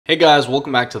Hey guys,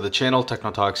 welcome back to the channel.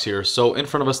 Techno Talks here. So in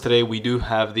front of us today we do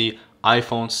have the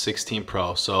iPhone 16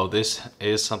 Pro. So this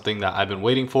is something that I've been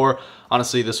waiting for.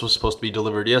 Honestly, this was supposed to be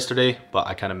delivered yesterday, but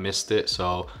I kind of missed it,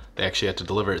 so they actually had to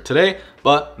deliver it today,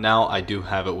 but now I do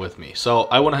have it with me. So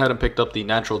I went ahead and picked up the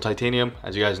natural titanium.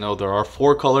 As you guys know, there are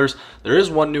 4 colors. There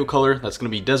is one new color that's going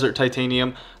to be desert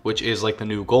titanium, which is like the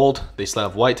new gold. They still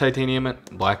have white titanium and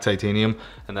black titanium,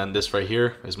 and then this right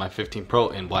here is my 15 Pro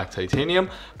in black titanium.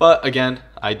 But again,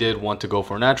 I did want to go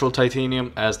for natural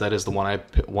titanium, as that is the one I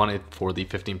wanted for the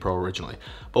 15 Pro originally.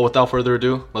 But without further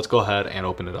ado, let's go ahead and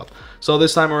open it up. So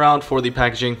this time around for the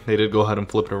packaging, they did go ahead and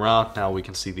flip it around. Now we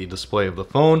can see the display of the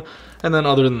phone. And then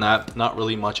other than that, not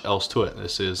really much else to it.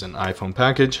 This is an iPhone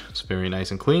package. It's very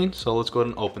nice and clean. So let's go ahead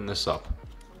and open this up.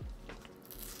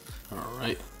 All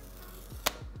right.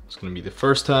 It's going to be the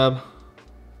first tab.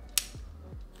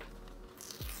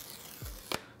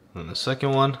 And then the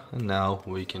second one. And now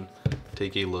we can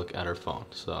take a look at our phone.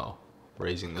 So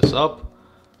raising this up,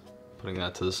 putting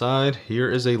that to the side.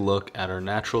 Here is a look at our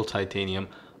natural titanium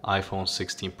iPhone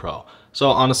 16 Pro. So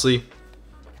honestly,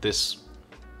 this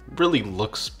really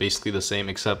looks basically the same,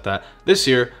 except that this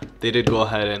year they did go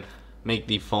ahead and make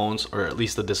the phones, or at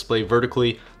least the display,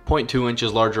 vertically 0.2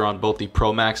 inches larger on both the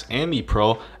Pro Max and the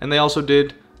Pro, and they also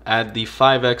did add the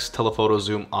 5x telephoto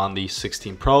zoom on the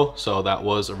 16 Pro. So that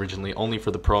was originally only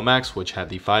for the Pro Max, which had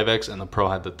the 5x, and the Pro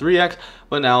had the 3x,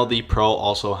 but now the Pro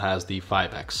also has the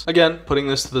 5x. Again, putting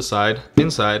this to the side,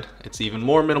 inside it's even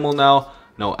more minimal now.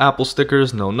 No Apple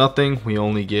stickers, no nothing. We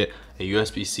only get a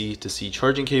USB-C to C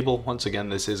charging cable. Once again,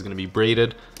 this is going to be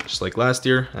braided just like last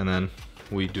year, and then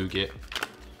we do get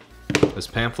this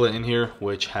pamphlet in here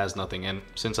which has nothing. And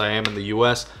since I am in the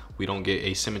US, we don't get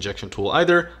a SIM ejection tool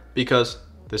either, because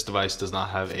this device does not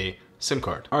have a SIM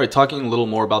card. All right, talking a little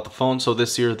more about the phone. So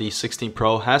this year the 16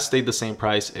 Pro has stayed the same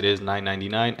price. It is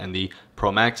 $999, and the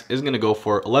Pro Max is going to go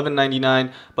for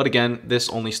 $1199. But again, this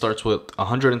only starts with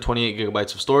 128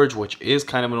 gigabytes of storage, which is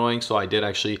kind of annoying. So I did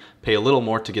actually pay a little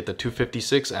more to get the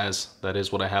 256, as that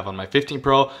is what I have on my 15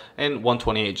 Pro, and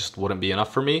 128 just wouldn't be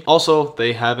enough for me. Also,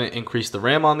 they haven't increased the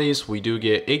RAM on these. We do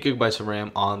get 8 gigabytes of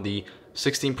RAM on the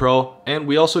 16 Pro, and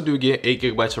we also do get 8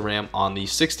 gigabytes of RAM on the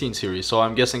 16 series. So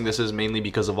I'm guessing this is mainly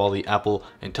because of all the Apple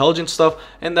Intelligence stuff,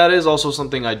 and that is also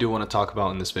something I do want to talk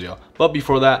about in this video. But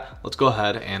before that, let's go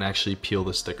ahead and actually peel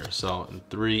the sticker. So in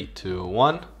 3, 2,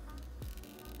 1,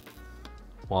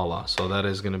 voila. So that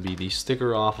is going to be the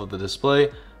sticker off of the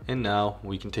display. And now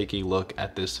we can take a look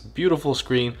at this beautiful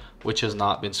screen, which has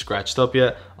not been scratched up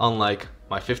yet, unlike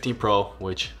my 15 Pro,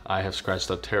 which I have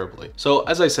scratched up terribly. So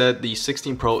as I said, the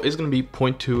 16 Pro is going to be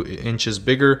 0.2 inches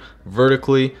bigger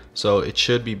vertically, so it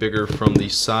should be bigger from the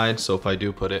side. So if I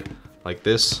do put it like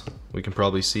this, we can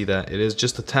probably see that it is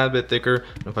just a tad bit thicker.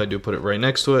 And if I do put it right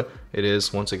next to it, it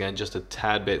is once again just a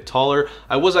tad bit taller.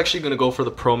 I was actually going to go for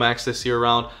the Pro Max this year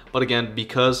around, but again,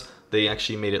 because they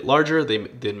actually made it larger, they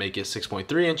did make it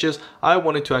 6.3 inches. I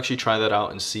wanted to actually try that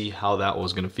out and see how that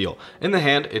was gonna feel. In the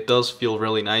hand, it does feel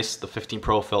really nice. The 15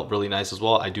 Pro felt really nice as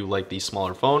well. I do like the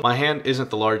smaller phone. My hand isn't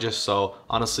the largest, so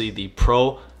honestly, the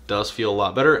Pro does feel a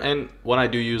lot better. And when I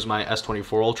do use my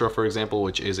S24 Ultra, for example,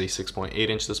 which is a 6.8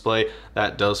 inch display,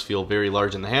 that does feel very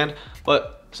large in the hand.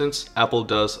 But since Apple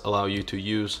does allow you to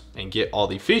use and get all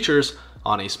the features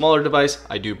on a smaller device,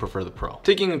 I do prefer the Pro.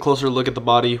 Taking a closer look at the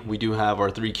body, we do have our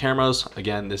 3 cameras.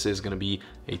 Again, this is going to be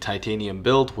a titanium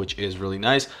build, which is really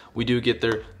nice. We do get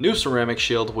their new ceramic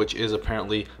shield, which is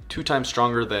apparently 2 times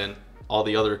stronger than all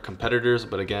the other competitors.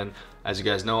 But again, as you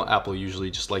guys know, Apple usually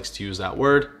just likes to use that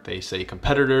word. They say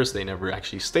competitors, they never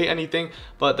actually state anything,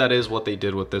 but that is what they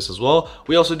did with this as well.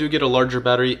 We also do get a larger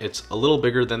battery. It's a little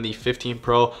bigger than the 15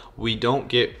 Pro. We don't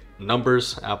get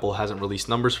numbers. Apple hasn't released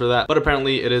numbers for that, but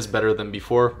apparently it is better than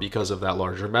before because of that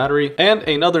larger battery. And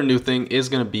another new thing is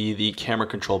going to be the camera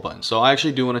control button. So I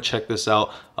actually do want to check this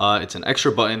out. It's an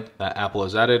extra button that Apple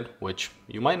has added, which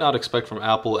you might not expect from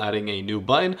Apple adding a new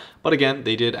button, but again,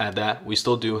 they did add that. We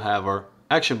still do have our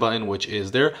action button, which is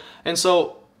there, and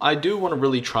so I do want to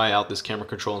really try out this camera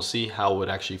control and see how it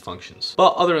actually functions.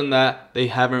 But other than that, they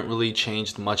haven't really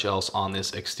changed much else on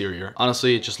this exterior.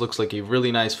 Honestly, it just looks like a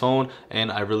really nice phone,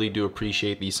 and I really do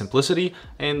appreciate the simplicity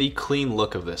and the clean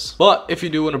look of this. But if you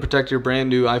do want to protect your brand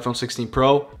new iPhone 16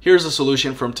 Pro, here's a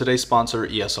solution from today's sponsor,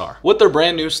 ESR. With their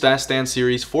brand new Stat Stand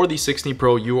series for the 16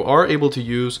 Pro, you are able to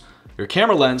use your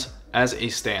camera lens as a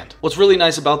stand. What's really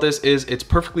nice about this is it's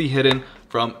perfectly hidden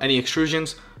from any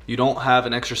extrusions. you don't have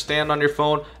an extra stand on your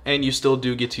phone, and you still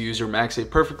do get to use your MagSafe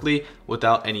perfectly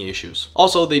without any issues.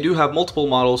 Also, they do have multiple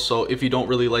models, so if you don't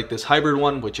really like this hybrid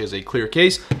one, which is a clear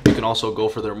case, you can also go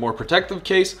for their more protective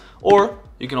case, or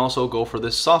you can also go for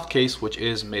this soft case, which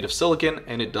is made of silicone,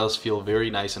 and it does feel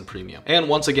very nice and premium. And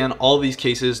once again, all of these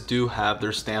cases do have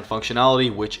their stand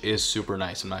functionality, which is super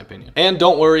nice in my opinion. And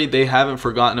don't worry, they haven't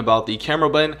forgotten about the camera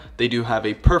button. They do have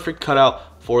a perfect cutout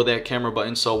for that camera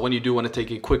button, so when you do want to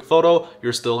take a quick photo,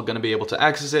 you're still going to be able to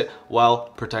access it while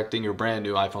protecting your brand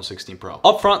new iPhone 16 Pro.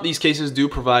 Up front, these cases do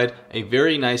provide a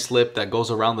very nice lip that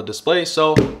goes around the display,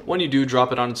 so when you do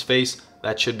drop it on its face,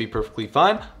 that should be perfectly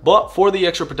fine. But for the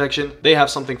extra protection, they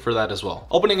have something for that as well.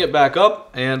 Opening it back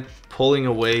up and pulling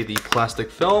away the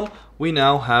plastic film, we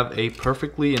now have a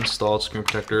perfectly installed screen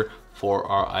protector for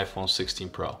our iPhone 16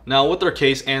 Pro. Now with their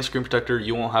case and screen protector,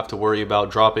 you won't have to worry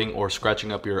about dropping or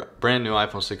scratching up your brand new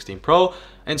iPhone 16 Pro.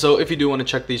 And so if you do want to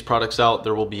check these products out,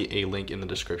 there will be a link in the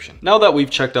description. Now that we've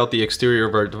checked out the exterior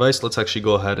of our device, let's actually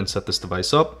go ahead and set this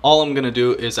device up. All I'm gonna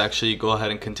do is actually go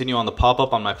ahead and continue on the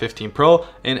pop-up on my 15 Pro,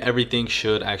 and everything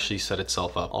should actually set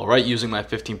itself up. All right, using my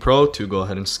 15 Pro to go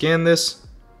ahead and scan this.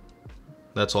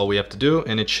 That's all we have to do,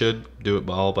 and it should do it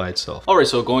all by itself. All right,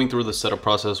 so going through the setup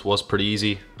process was pretty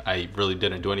easy. I really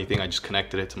didn't do anything. I just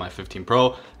connected it to my 15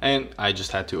 Pro, and I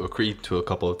just had to agree to a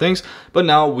couple of things. But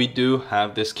now we do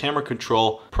have this camera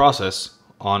control process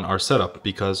on our setup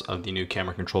because of the new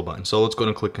camera control button. So let's go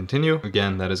and click continue.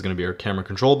 Again, that is going to be our camera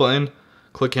control button.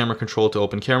 Click camera control to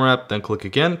open camera app, then click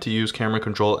again to use camera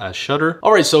control as shutter.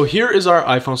 All right, so here is our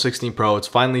iPhone 16 Pro. It's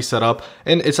finally set up,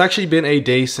 and it's actually been a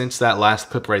day since that last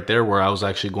clip right there where I was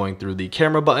actually going through the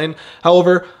camera button.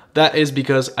 However, that is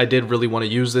because I did really want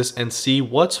to use this and see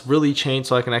what's really changed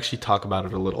so I can actually talk about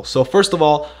it a little. So first of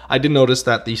all, I did notice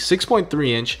that the 6.3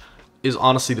 inch is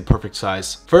honestly the perfect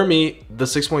size. For me, the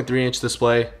 6.3 inch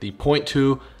display, the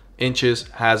 0.2 inches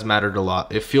has mattered a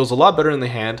lot. It feels a lot better in the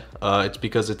hand. It's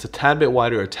because it's a tad bit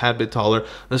wider, a tad bit taller.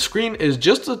 The screen is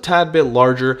just a tad bit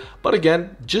larger, but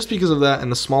again, just because of that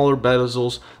and the smaller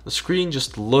bezels, the screen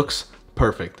just looks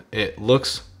perfect. It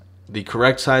looks the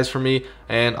correct size for me,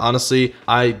 and honestly,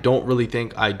 I don't really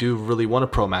think I do really want a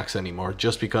Pro Max anymore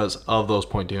just because of those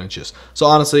 0.2 inches. So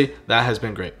honestly, that has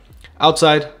been great.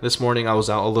 Outside, this morning I was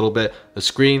out a little bit. The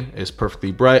screen is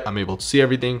perfectly bright. I'm able to see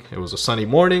everything. It was a sunny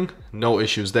morning, no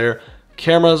issues there.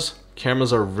 Cameras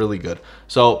are really good.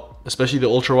 So especially the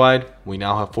ultra wide, we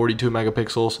now have 42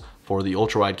 megapixels for the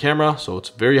ultra wide camera. So it's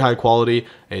very high quality.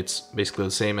 It's basically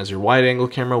the same as your wide angle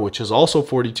camera, which is also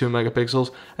 42 megapixels.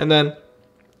 And then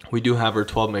we do have our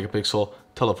 12 megapixel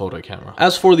telephoto camera.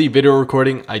 As for the video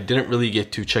recording, I didn't really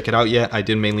get to check it out yet. I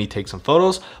did mainly take some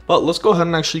photos, but let's go ahead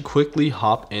and actually quickly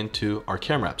hop into our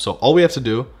camera app. So all we have to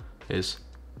do is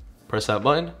press that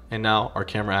button, and now our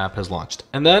camera app has launched.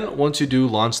 And then once you do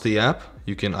launch the app,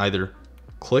 you can either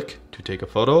click to take a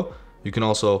photo. You can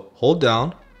also hold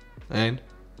down and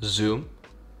zoom.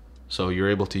 So you're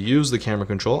able to use the camera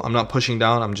control. I'm not pushing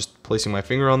down, I'm just placing my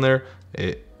finger on there.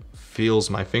 It feels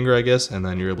my finger, I guess, and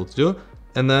then you're able to do it.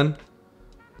 And then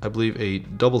I believe a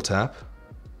double tap,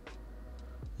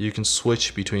 you can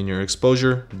switch between your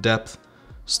exposure, depth,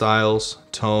 styles,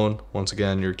 tone, once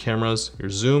again, your cameras, your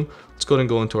zoom. Let's go ahead and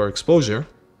go into our exposure.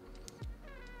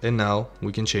 And now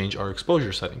we can change our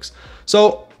exposure settings.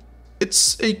 So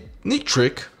it's a neat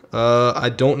trick. I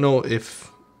don't know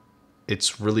if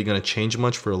it's really going to change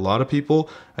much for a lot of people.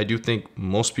 I do think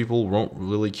most people won't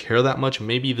really care that much.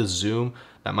 Maybe the zoom,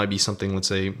 that might be something, let's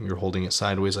say you're holding it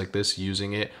sideways like this,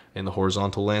 using it in the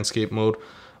horizontal landscape mode.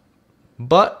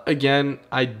 But again,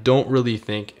 I don't really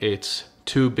think it's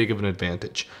too big of an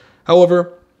advantage.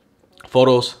 However,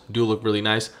 photos do look really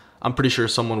nice. I'm pretty sure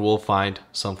someone will find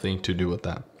something to do with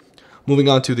that. Moving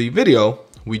on to the video,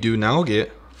 we do now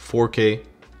get 4K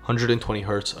 120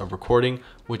 hertz of recording,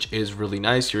 which is really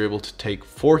nice. You're able to take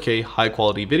 4K high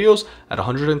quality videos at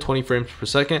 120 frames per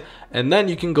second, and then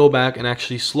you can go back and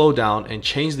actually slow down and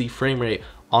change the frame rate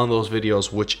on those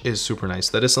videos, which is super nice.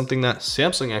 That is something that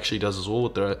Samsung actually does as well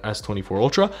with their S24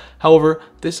 Ultra. However,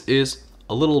 this is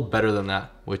a little better than that,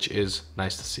 which is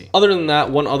nice to see. Other than that,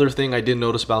 one other thing I did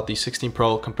notice about the 16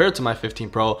 Pro compared to my 15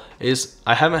 Pro is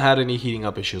I haven't had any heating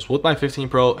up issues. With my 15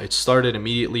 Pro, it started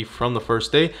immediately from the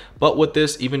first day, but with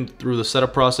this, even through the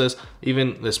setup process,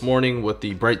 even this morning with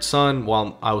the bright sun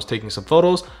while I was taking some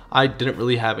photos, I didn't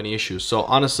really have any issues. So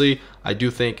honestly, I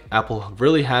do think Apple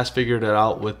really has figured it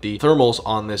out with the thermals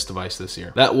on this device this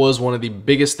year. That was one of the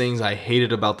biggest things I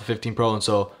hated about the 15 Pro, and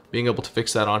so being able to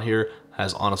fix that on here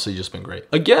has honestly just been great.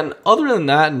 Again, other than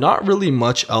that, not really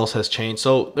much else has changed.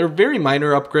 So they're very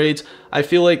minor upgrades. I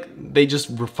feel like they just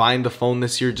refined the phone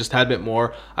this year just a tad bit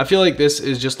more. I feel like this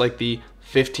is just like the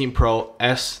 15 Pro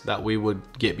S that we would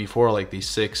get before, like the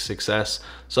 6, 6S.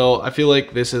 So I feel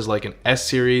like this is like an S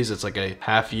series. It's like a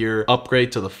half-year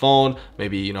upgrade to the phone,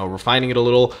 maybe, you know, refining it a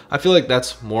little. I feel like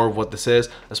that's more of what this is,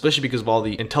 especially because of all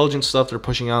the intelligence stuff they're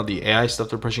pushing out, the AI stuff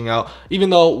they're pushing out. Even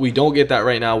though we don't get that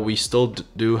right now, we still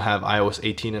do have iOS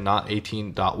 18 and not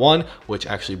 18.1, which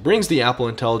actually brings the Apple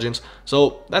intelligence.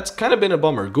 So that's kind of been a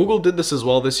bummer. Google did this as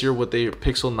well this year with their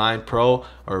Pixel 9 Pro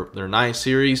or their 9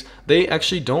 series. They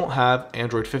actually don't have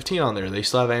Android 15 on there. They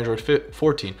still have Android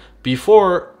 14.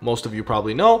 Before, most of you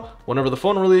probably know, whenever the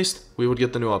phone released, we would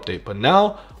get the new update. But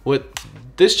now, with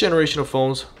this generation of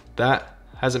phones, that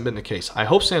hasn't been the case. I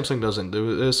hope Samsung doesn't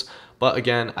do this, but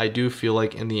again, I do feel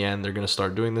like in the end, they're going to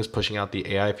start doing this, pushing out the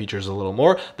AI features a little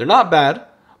more. They're not bad,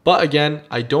 but again,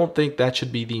 I don't think that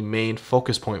should be the main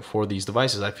focus point for these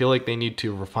devices. I feel like they need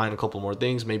to refine a couple more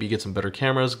things, maybe get some better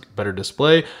cameras, better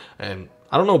display, and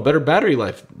I don't know, better battery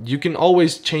life. You can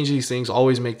always change these things,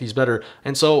 always make these better.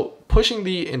 And so pushing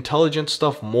the intelligence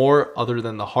stuff more other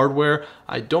than the hardware,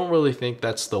 I don't really think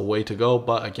that's the way to go.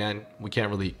 But again, we can't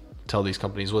really tell these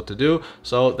companies what to do.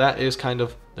 So that is kind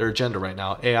of their agenda right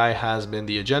now. AI has been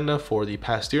the agenda for the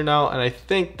past year now, and I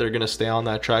think they're gonna stay on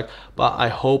that track, but I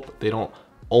hope they don't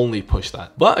only push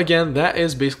that. But again, that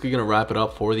is basically gonna wrap it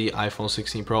up for the iPhone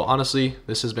 16 Pro. Honestly,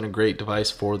 this has been a great device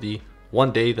for the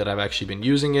one day that I've actually been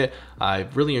using it.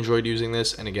 I've really enjoyed using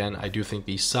this, and again, I do think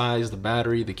the size, the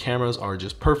battery, the cameras are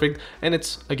just perfect, and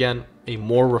it's again a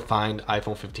more refined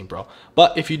iPhone 15 Pro.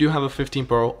 But if you do have a 15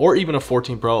 Pro or even a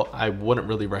 14 Pro, I wouldn't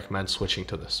really recommend switching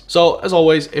to this. So as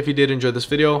always, if you did enjoy this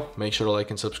video, make sure to like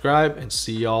and subscribe, and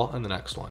see y'all in the next one.